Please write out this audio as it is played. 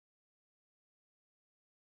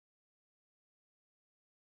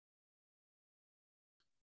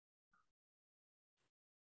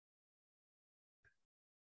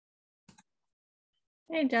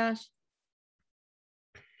Hey, Josh.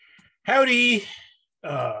 Howdy.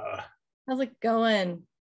 How's it going?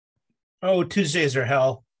 Oh, Tuesdays are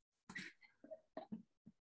hell.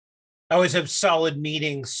 I always have solid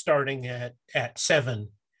meetings starting at 7,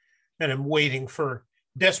 and I'm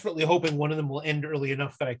desperately hoping one of them will end early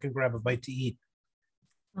enough that I can grab a bite to eat.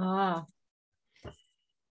 Ah,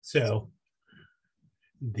 So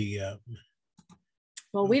the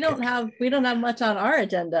well, we don't have much on our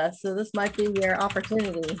agenda, so this might be your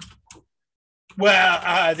opportunity.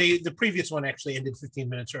 the previous one actually ended 15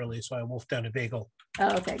 minutes early, so I wolfed down a bagel.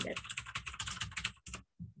 Oh, okay, good.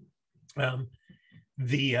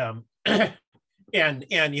 The and got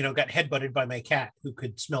headbutted by my cat who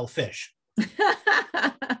could smell fish.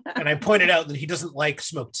 And I pointed out that he doesn't like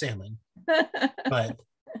smoked salmon, but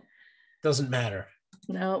doesn't matter.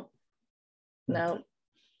 No.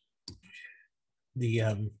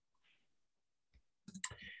 The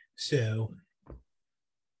so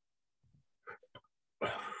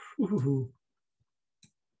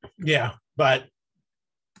yeah, but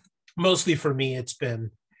mostly for me it's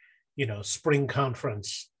been spring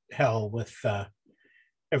conference hell with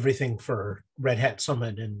everything for Red Hat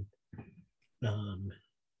Summit and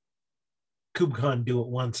KubeCon do at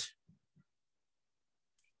once.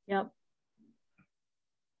 Yep.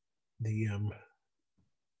 The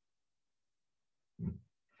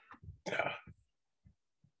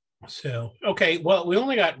so okay, well, we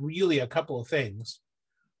only got really a couple of things.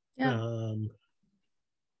 Yeah.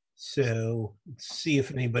 So let's see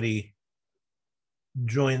if anybody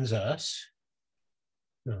joins us.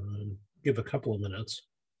 Give a couple of minutes.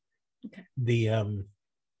 Okay. The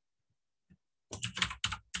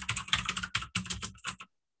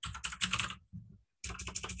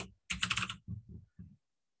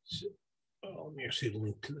let me actually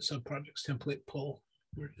link to the subprojects template poll.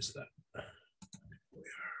 Where is that?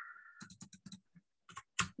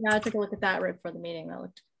 Yeah, I took a look at that right before the meeting.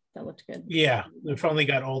 That looked good. Yeah, we finally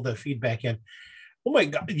got all the feedback in. Oh my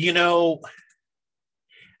God, I don't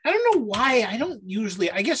know why. I don't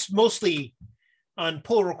usually, I guess mostly on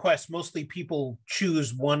pull requests, mostly people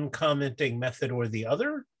choose one commenting method or the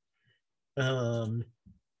other. So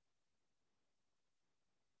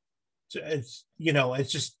it's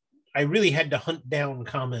just, I really had to hunt down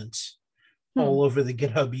comments all over the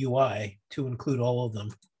GitHub UI to include all of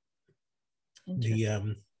them. Yeah,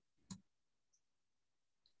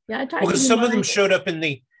 I tried. Because some of them showed up in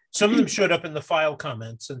the file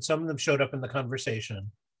comments, and some of them showed up in the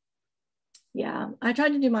conversation. Yeah, I tried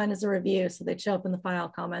to do mine as a review, so they'd show up in the file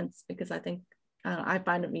comments because I think I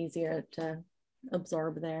find it easier to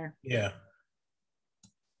absorb there. Yeah.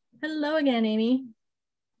 Hello again, Amy.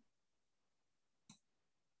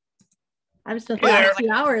 I've spent the last 2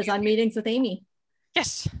 hours on meetings with Amy.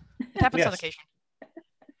 Yes, it happens on occasion.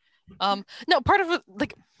 No, part of it,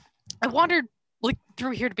 like, I wandered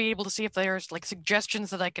through here to be able to see if there's suggestions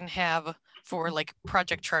that I can have for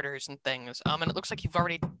project charters and things. And it looks like you've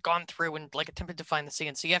already gone through and attempted to find the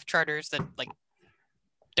CNCF charters that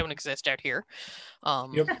don't exist out here.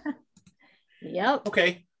 Yep. Yep.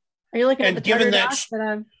 Okay. Are you looking at the charter docs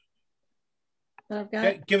that I've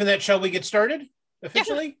got? Given that, shall we get started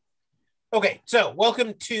officially? Yeah. Okay, so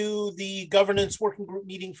welcome to the governance working group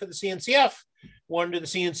meeting for the CNCF. We're under the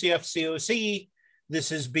CNCF COC.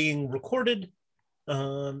 This is being recorded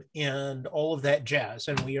and all of that jazz.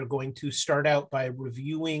 And we are going to start out by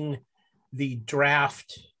reviewing the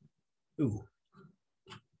draft. Ooh,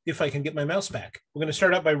 if I can get my mouse back. We're going to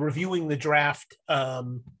start out by reviewing the draft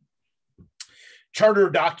charter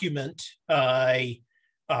document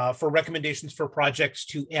for recommendations for projects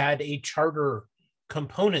to add a charter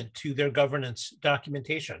component to their governance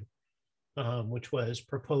documentation, which was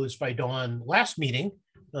proposed by Dawn last meeting,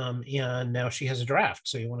 and now she has a draft.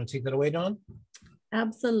 So you want to take that away, Dawn?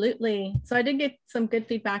 Absolutely. So I did get some good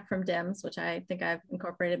feedback from DIMS, which I think I've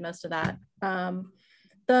incorporated most of that.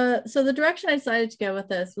 So the direction I decided to go with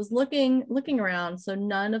this was looking around. So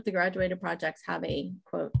none of the graduated projects have a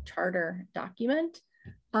quote charter document.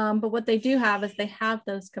 But what they do have is they have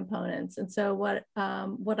those components. And so what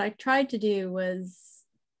I tried to do was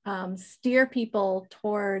steer people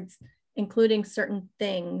towards including certain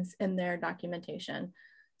things in their documentation.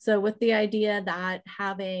 So with the idea that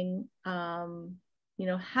having some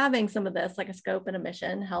of this, like a scope and a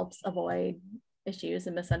mission, helps avoid issues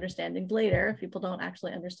and misunderstandings later if people don't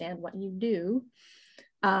actually understand what you do.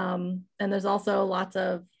 And there's also lots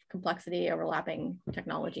of complexity, overlapping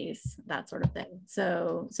technologies, that sort of thing.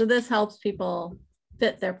 So this helps people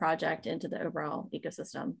fit their project into the overall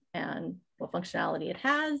ecosystem and what functionality it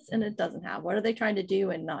has and it doesn't have. What are they trying to do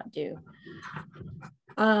and not do?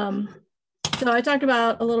 So I talked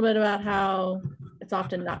a little bit about how it's it's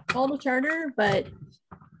often not called a charter, but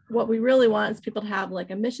what we really want is people to have like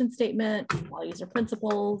a mission statement, values or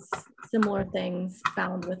principles, similar things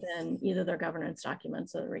found within either their governance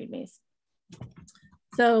documents or the READMEs.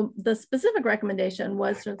 So the specific recommendation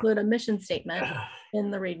was to include a mission statement in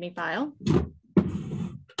the README file,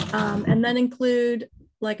 and then include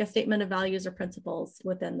like a statement of values or principles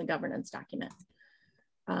within the governance document,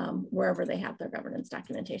 wherever they have their governance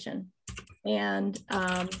documentation. And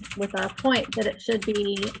with our point that it should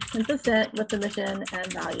be consistent with the mission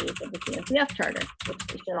and values of the CNCF charter, which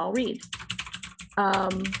they should all read.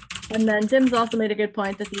 And then Dim's also made a good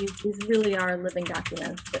point that these really are living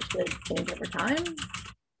documents that should change over time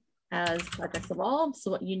as projects evolve. So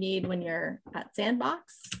what you need when you're at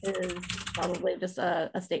Sandbox is probably just a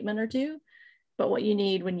statement or two. But what you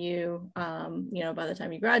need when you, by the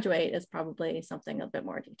time you graduate is probably something a bit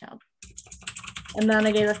more detailed. And then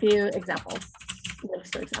I gave a few examples,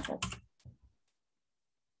 links to examples.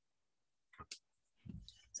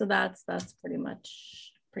 So that's pretty much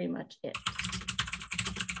it.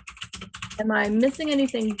 Am I missing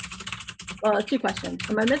anything? Well, two questions.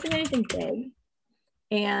 Am I missing anything big?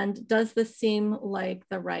 And does this seem like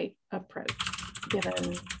the right approach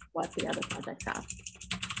given what the other projects have?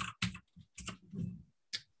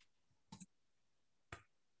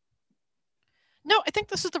 No, I think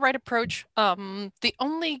this is the right approach. The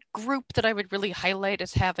only group that I would really highlight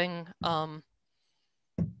as having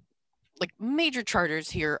like major charters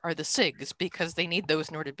here are the SIGs, because they need those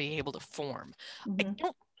in order to be able to form. I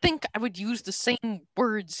don't think I would use the same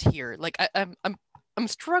words here. Like I'm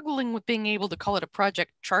struggling with being able to call it a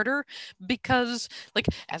project charter because, like,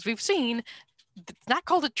 as we've seen, it's not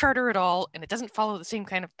called a charter at all, and it doesn't follow the same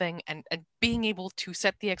kind of thing, and being able to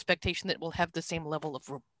set the expectation that it will have the same level of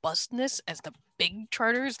robustness as the big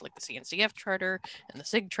charters, like the CNCF charter and the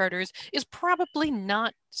SIG charters, is probably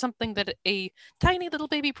not something that a tiny little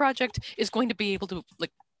baby project is going to be able to,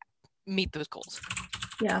 like, meet those goals.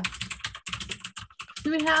 Yeah.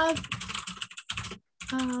 Do we have,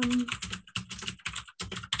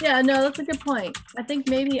 yeah, no, that's a good point. I think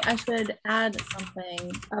maybe I should add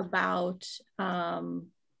something about SIGs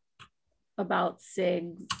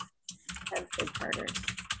and SIG charters.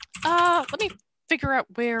 Let me figure out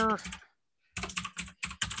where.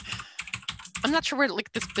 I'm not sure where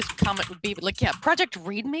like this comment would be, but like, yeah, Project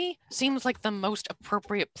README seems like the most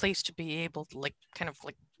appropriate place to be able to like kind of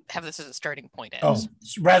like have this as a starting point. As. Oh,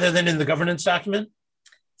 rather than in the governance document.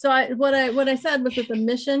 So what I said was that the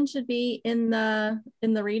mission should be in the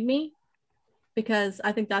README, because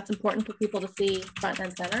I think that's important for people to see front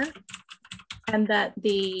and center, and that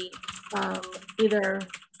the either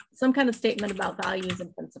some kind of statement about values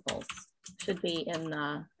and principles should be in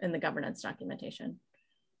the governance documentation.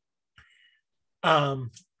 Hold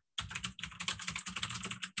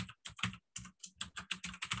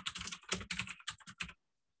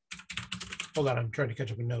on, I'm trying to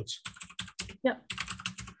catch up with notes. Yep.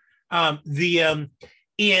 There's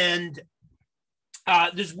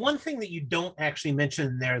one thing that you don't actually mention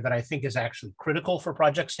in there that I think is actually critical for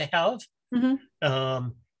projects to have.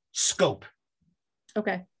 Scope.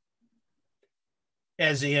 Okay.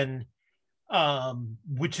 As in,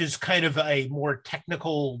 which is kind of a more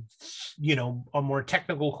technical, a more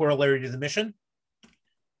technical corollary to the mission.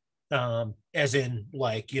 As in,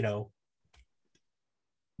 like,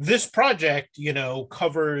 this project,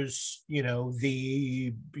 covers,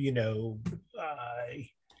 the,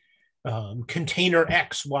 container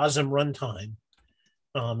X WASM runtime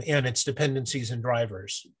and its dependencies and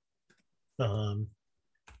drivers, but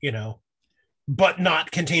not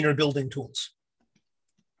container building tools.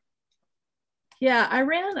 Yeah, I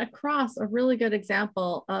ran across a really good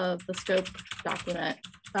example of the scope document.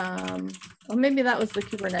 Well, maybe that was the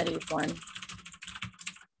Kubernetes one.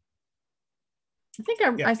 I think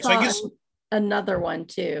I saw another one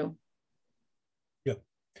too.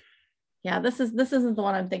 Yeah, this isn't the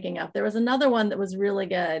one I'm thinking of. There was another one that was really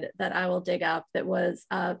good that I will dig up that was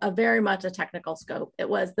a very much a technical scope. It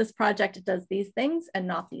was, this project does these things and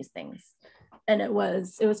not these things. And it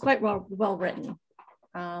was quite well written.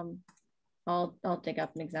 I'll dig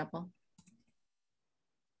up an example.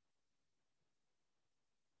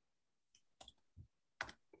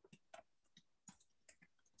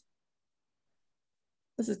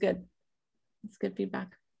 This is good. It's good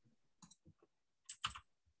feedback.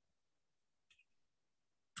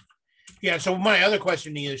 Yeah, so my other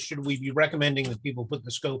question is, should we be recommending that people put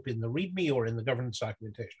the scope in the README or in the governance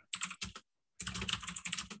documentation?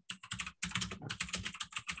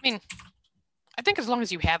 I mean, I think as long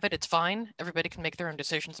as you have it, it's fine. Everybody can make their own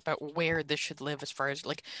decisions about where this should live, as far as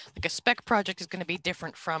like a spec project is going to be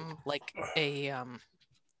different from like a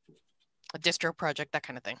a distro project, that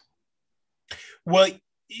kind of thing. Well,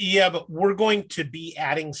 yeah, but we're going to be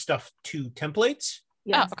adding stuff to templates.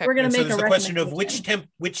 Yes, okay. we're going to make there's a the question of recommendation.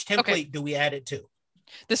 which template Okay. do we add it to?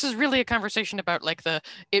 This is really a conversation about like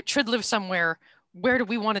it should live somewhere. Where do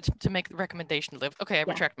we want it to make the recommendation live? Okay, I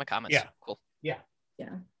retract my comments. Yeah. Cool. Yeah.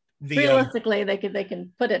 Realistically, they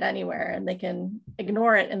can put it anywhere and they can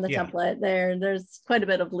ignore it in the template. There's quite a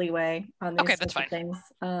bit of leeway on these that's fine. things.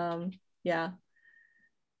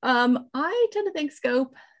 I tend to think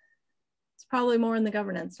scope is probably more in the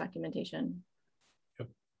governance documentation. Yep.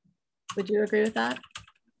 Would you agree with that?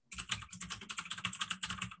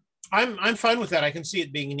 I'm fine with that. I can see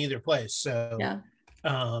it being in either place. So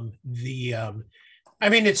I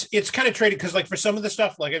mean, it's kind of traded because like for some of the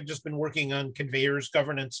stuff, like I've just been working on conveyors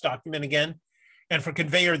governance document again. And for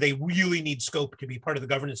conveyor, they really need scope to be part of the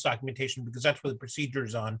governance documentation because that's where the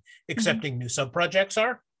procedures on accepting new sub-projects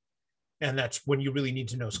are. And that's when you really need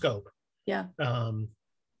to know scope. Yeah.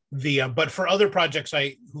 But for other projects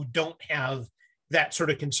who don't have that sort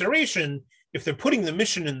of consideration, if they're putting the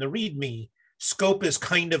mission in the README, scope is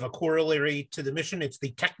kind of a corollary to the mission. It's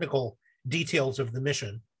the technical details of the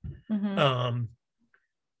mission.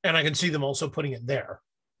 And I can see them also putting it there.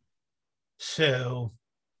 So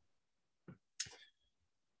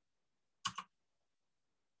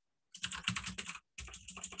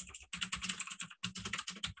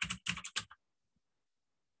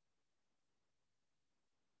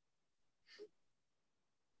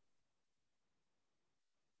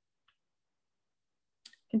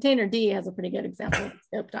Container D has a pretty good example of a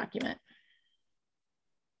scope document.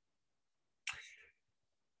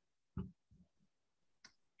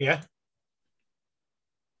 Yeah.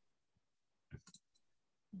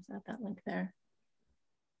 Is that link there?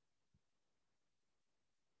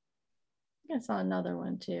 I think I saw another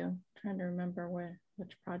one too. I'm trying to remember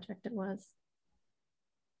which project it was.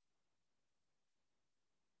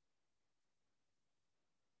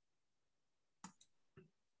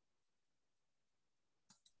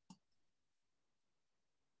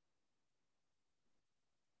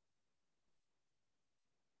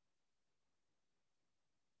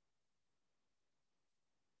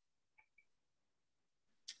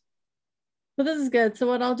 Well, this is good. So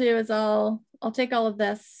what I'll do is I'll take all of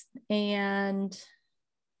this and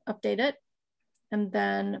update it, and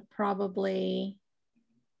then probably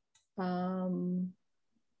do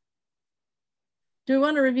we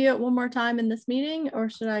want to review it one more time in this meeting,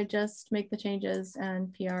 or should I just make the changes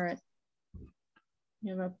and PR it?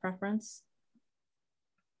 You have a preference?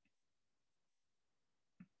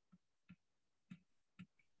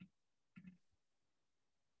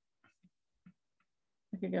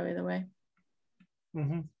 I could go either way.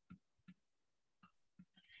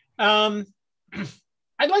 I'd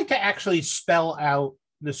like to actually spell out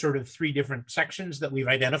the sort of 3 different sections that we've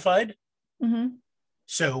identified.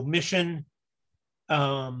 So mission,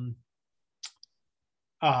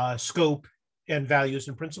 scope, and values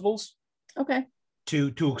and principles. Okay.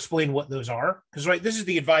 To explain what those are, because this is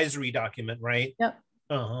the advisory document, right? Yep.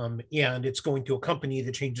 And it's going to accompany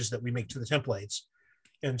the changes that we make to the templates,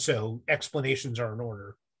 and so explanations are in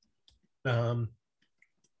order.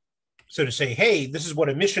 So to say, hey, this is what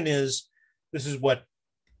a mission is, this is what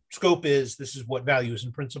scope is, this is what values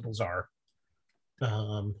and principles are.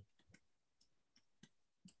 Okay,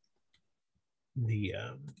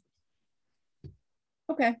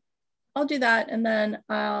 I'll do that, and then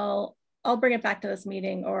I'll bring it back to this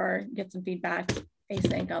meeting or get some feedback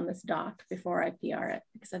async on this doc before I PR it,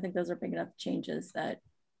 because I think those are big enough changes that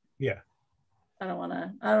I don't want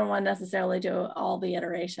to necessarily do all the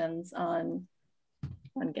iterations on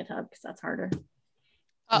GitHub, because that's harder.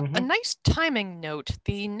 A nice timing note: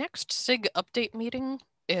 the next SIG update meeting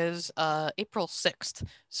is April 6th,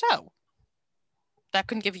 so that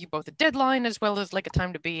can give you both a deadline as well as like a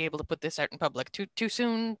time to be able to put this out in public. Too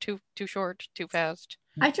soon? Too short? Too fast?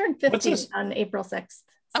 I turned 50 on April 6th.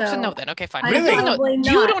 So no, then okay, fine. Really? No,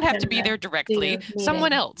 you don't have to be there directly.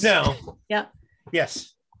 Someone else. No. Yep.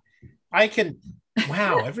 Yes, I can.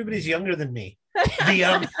 Wow, everybody's younger than me.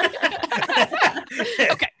 The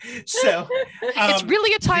okay. So it's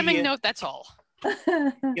really a timing note. That's all.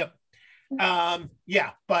 Yep. Yeah,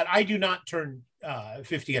 but I do not turn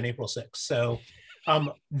 50 on April 6th. So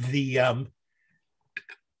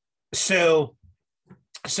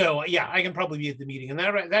so yeah, I can probably be at the meeting, and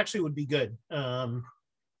that actually would be good.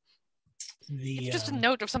 It's just a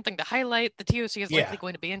note of something to highlight. The TOC is likely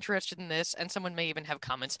going to be interested in this, and someone may even have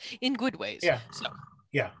comments in good ways. Yeah. So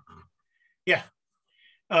yeah.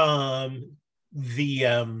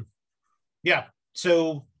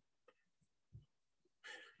 So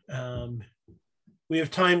we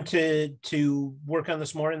have time to work on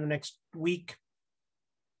this more in the next week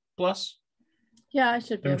plus. Yeah, I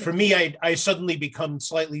should be. And for me, I suddenly become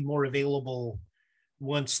slightly more available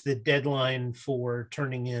once the deadline for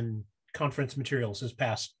turning in conference materials has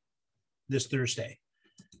passed this Thursday.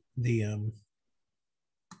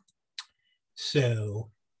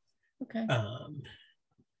 Okay.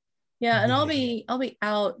 Yeah, and I'll be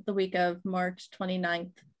out the week of March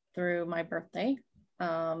 29th through my birthday.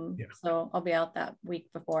 So I'll be out that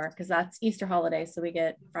week before, because that's Easter holiday, so we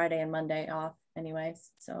get Friday and Monday off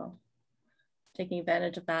anyways. So taking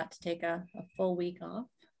advantage of that to take a full week off,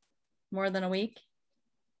 more than a week.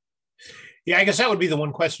 Yeah, I guess that would be the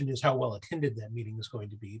one question, is how well attended that meeting is going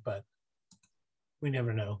to be, but we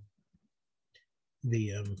never know.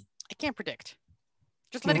 I can't predict.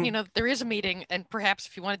 Just letting you know there is a meeting, and perhaps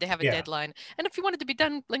if you wanted to have a deadline, and if you wanted to be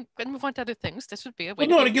done and move on to other things, this would be a way.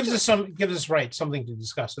 Well, no, it gives us something to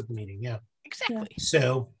discuss at the meeting. Yeah, exactly. Yeah.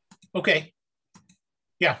 So, okay,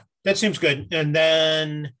 yeah, that seems good. And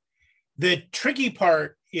then the tricky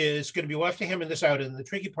part is going to be, we'll have to hammer this out, and the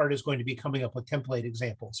tricky part is going to be coming up with template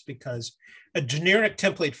examples, because a generic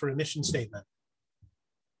template for a mission statement.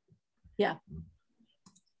 Yeah.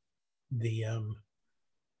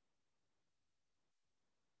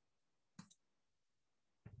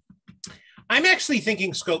 I'm actually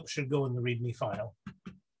thinking scope should go in the README file,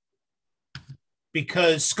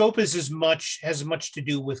 because scope is has as much to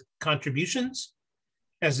do with contributions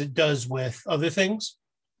as it does with other things.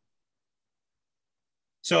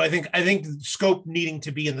 So I think scope needing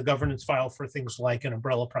to be in the governance file for things like an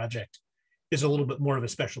umbrella project is a little bit more of a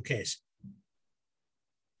special case.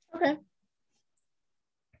 Okay.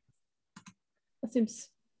 That seems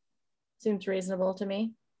reasonable to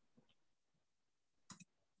me.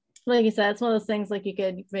 Like you said, it's one of those things, like you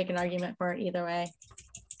could make an argument for it either way.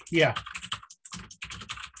 Yeah.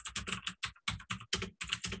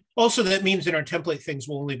 Also, that means in our template things,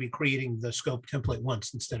 we'll only be creating the scope template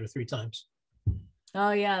once instead of 3 times.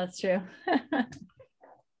 Oh yeah, that's true.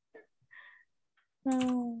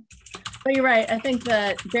 But you're right. I think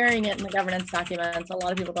that burying it in the governance documents, a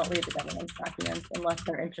lot of people don't read the governance documents unless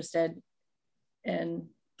they're interested in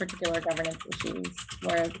particular governance issues,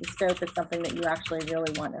 whereas the scope is something that you actually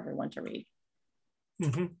really want everyone to read.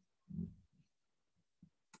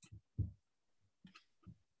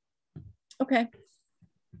 Okay.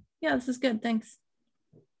 Yeah, this is good. Thanks.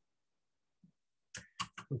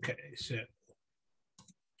 Okay, so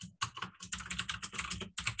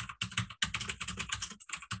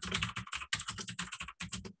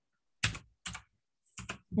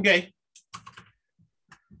okay.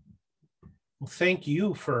 Well, thank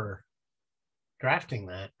you for drafting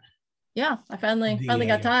that. Yeah, I finally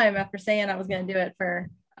got time after saying I was going to do it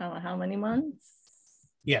for I don't know how many months.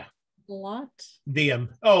 Yeah, a lot.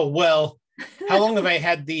 Oh well, how long have I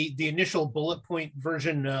had the initial bullet point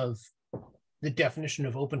version of the definition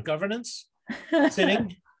of open governance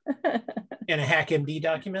sitting in a HackMD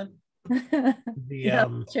document?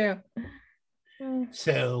 True.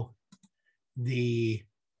 So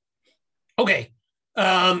okay.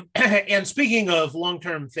 And speaking of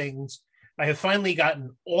long-term things, I have finally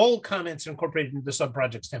gotten all comments incorporated into the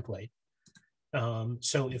subprojects template.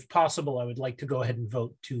 So if possible, I would like to go ahead and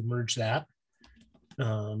vote to merge that.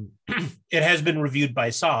 It has been reviewed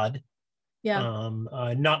by SOD,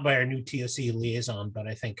 not by our new TSC liaison, but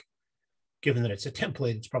I think given that it's a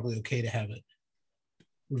template, it's probably okay to have it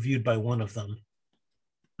reviewed by one of them.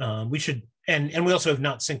 We should, and we also have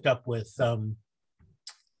not synced up with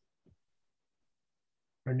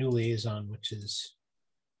our new liaison, which is,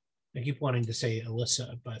 I keep wanting to say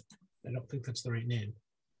Alyssa, but I don't think that's the right name.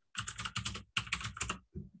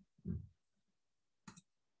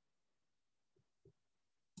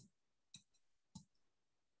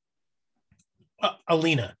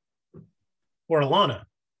 Alina or Alana.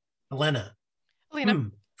 Elena.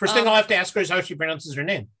 First thing I'll have to ask her is how she pronounces her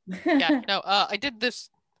name. Yeah, no, I did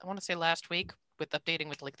this, I want to say last week, with updating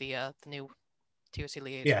with like the new TOC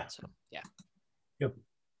liaison. Yeah. So yeah. Yep.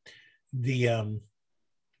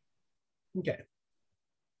 Okay.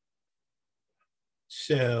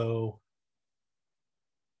 So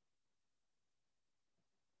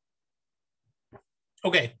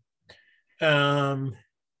okay. Yep.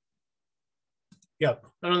 I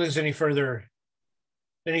don't think there's any further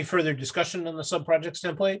discussion on the subprojects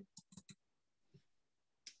template.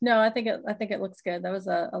 No, I think it looks good. That was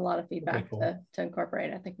a lot of feedback cool. to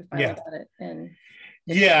incorporate. I think we finally got it in.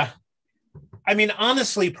 Yeah. I mean,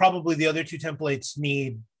 honestly, probably the other 2 templates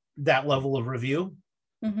need that level of review,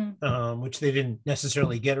 which they didn't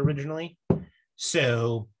necessarily get originally.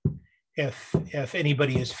 So if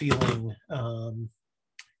anybody is feeling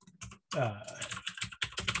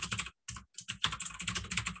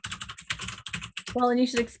Well, and you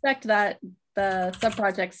should expect that the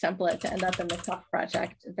subprojects template to end up in the Tough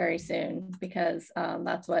project very soon, because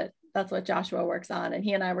that's what Joshua works on, and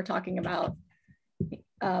he and I were talking about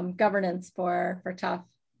governance for Tough,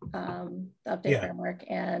 the update framework,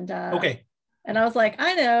 and okay. And I was like,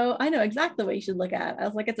 I know exactly what you should look at. I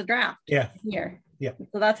was like, it's a draft. Yeah. Here. Yeah.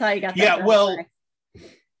 So that's how you got that. Yeah. Well,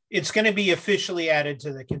 it's going to be officially added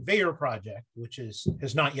to the conveyor project, which has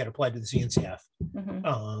not yet applied to the CNCF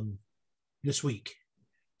this week.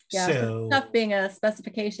 Yeah. So Stuff being a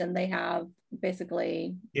specification, they have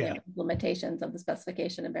basically implementations of the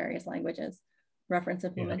specification in various languages, reference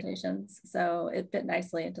implementations. So it fit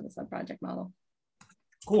nicely into the subproject model.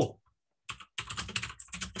 Cool.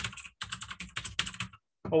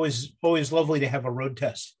 Always lovely to have a road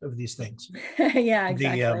test of these things. Yeah,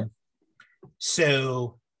 exactly.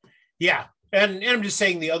 So yeah, and I'm just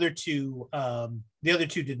saying the other two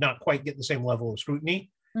did not quite get the same level of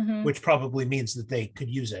scrutiny, which probably means that they could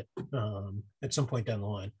use it at some point down the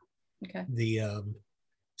line. Okay. The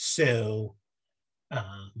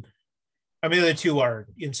other two are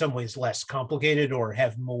in some ways less complicated or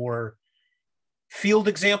have more field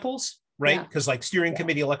examples, right? Because like steering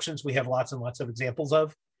committee elections, we have lots and lots of examples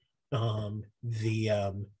of.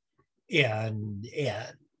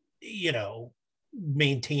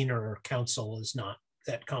 Maintainer council is not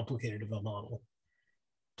that complicated of a model.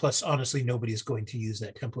 Plus, honestly, nobody's going to use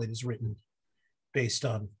that template as written based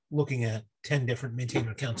on looking at 10 different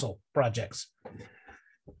maintainer council projects.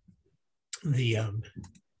 Okay.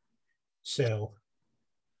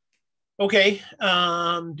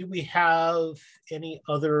 Do we have any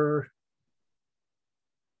other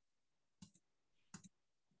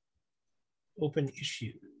open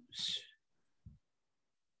issues?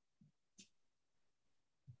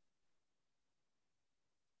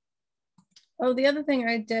 Oh, the other thing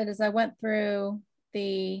I did is I went through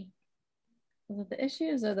the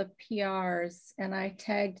issues or the PRs, and I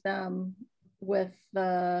tagged them with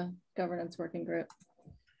the governance working group,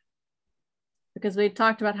 because we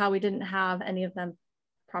talked about how we didn't have any of them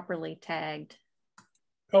properly tagged.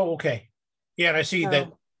 Oh, okay. Yeah, and I see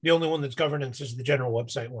that the only one that's governance is the general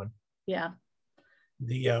website one. Yeah.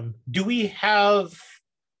 Do we have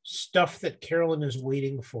stuff that Carolyn is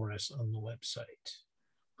waiting for us on the website?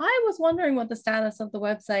 I was wondering what the status of the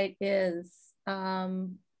website is.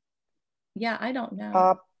 Yeah, I don't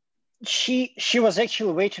know. She was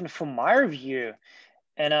actually waiting for my review,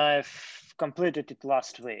 and I've completed it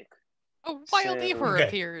last week. A wild Eber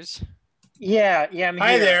appears. Yeah, I'm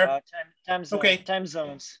Hi here. There. Time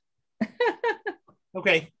zones.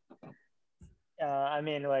 Okay. I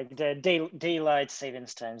mean, like the daylight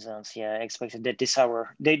savings time zones. Yeah, I expected that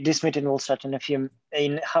this meeting will start in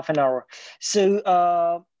half an hour.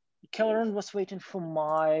 So Cameron was waiting for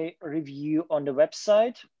my review on the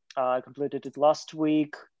website. I completed it last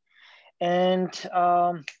week, and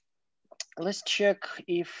let's check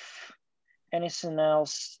if anything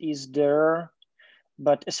else is there.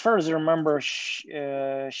 But as far as I remember,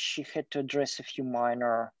 she had to address a few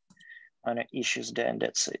minor issues there, and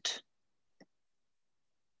that's it.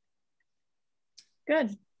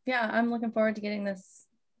 Good. Yeah, I'm looking forward to getting this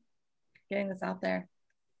out there.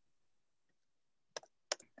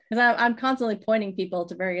 Because I'm constantly pointing people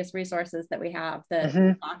to various resources that we have,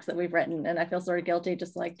 the docs that we've written, and I feel sort of guilty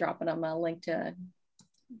just like dropping them a link to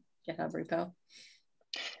GitHub repo.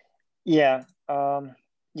 Yeah,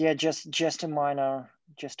 just a minor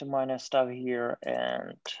stuff here,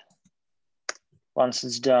 and once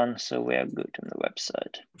it's done, so we are good on the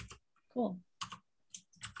website. Cool.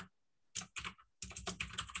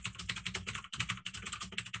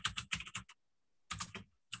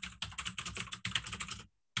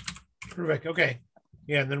 Perfect. Okay.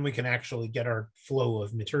 Yeah, and then we can actually get our flow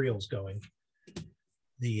of materials going.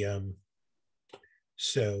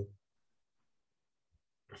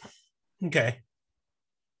 Okay.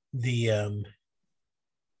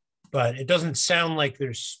 But it doesn't sound like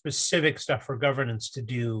there's specific stuff for governance to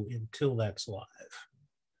do until that's live.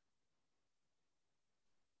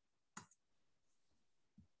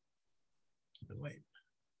 Wait.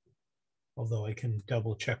 Although I can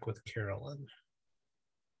double check with Carolyn.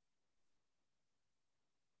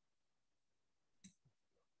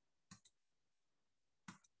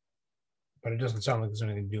 But it doesn't sound like there's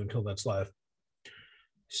anything to do until that's live.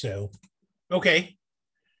 So, okay.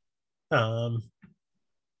 Well,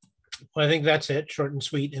 I think that's it, short and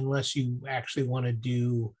sweet, unless you actually want to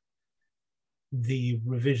do the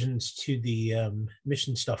revisions to the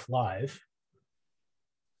mission stuff live.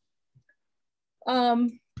 No,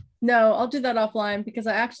 I'll do that offline, because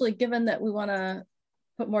I actually, given that we want to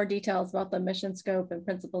put more details about the mission scope and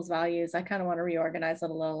principles values, I kind of want to reorganize it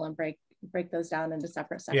a little and break those down into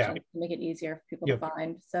separate sections to make it easier for people to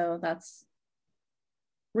find. So that's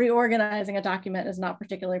reorganizing a document is not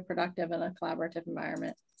particularly productive in a collaborative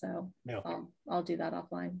environment. So I'll do that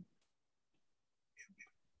offline.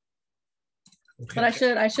 Okay. But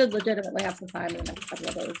I should legitimately have some time in the next couple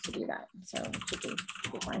of days to do that. So it should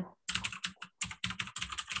be fine.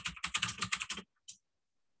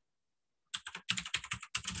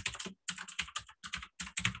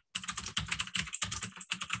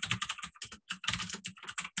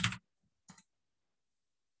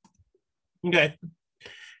 Okay.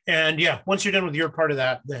 And yeah, once you're done with your part of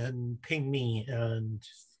that, then ping me and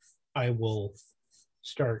I will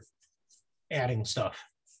start adding stuff.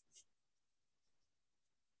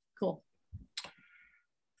 Cool.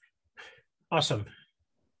 Awesome.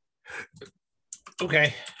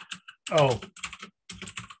 Okay. Oh.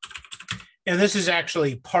 And this is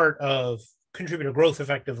actually part of contributor growth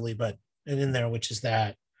effectively, but in there, which is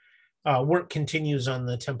that work continues on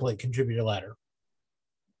the template contributor ladder.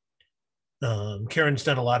 Karen's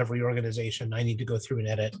done a lot of reorganization. I need to go through and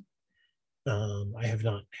edit. I have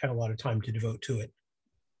not had a lot of time to devote to it.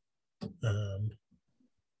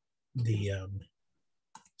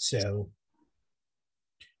 So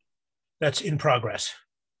that's in progress.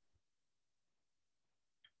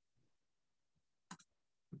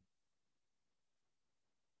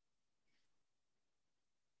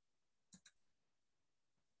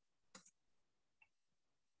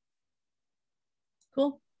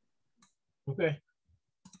 Cool. Okay.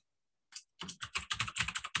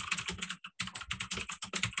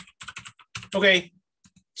 Okay.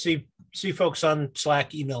 See folks on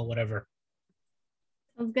Slack, email, whatever.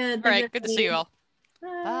 Sounds good. All right. Good to see you all.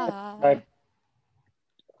 Bye. Bye.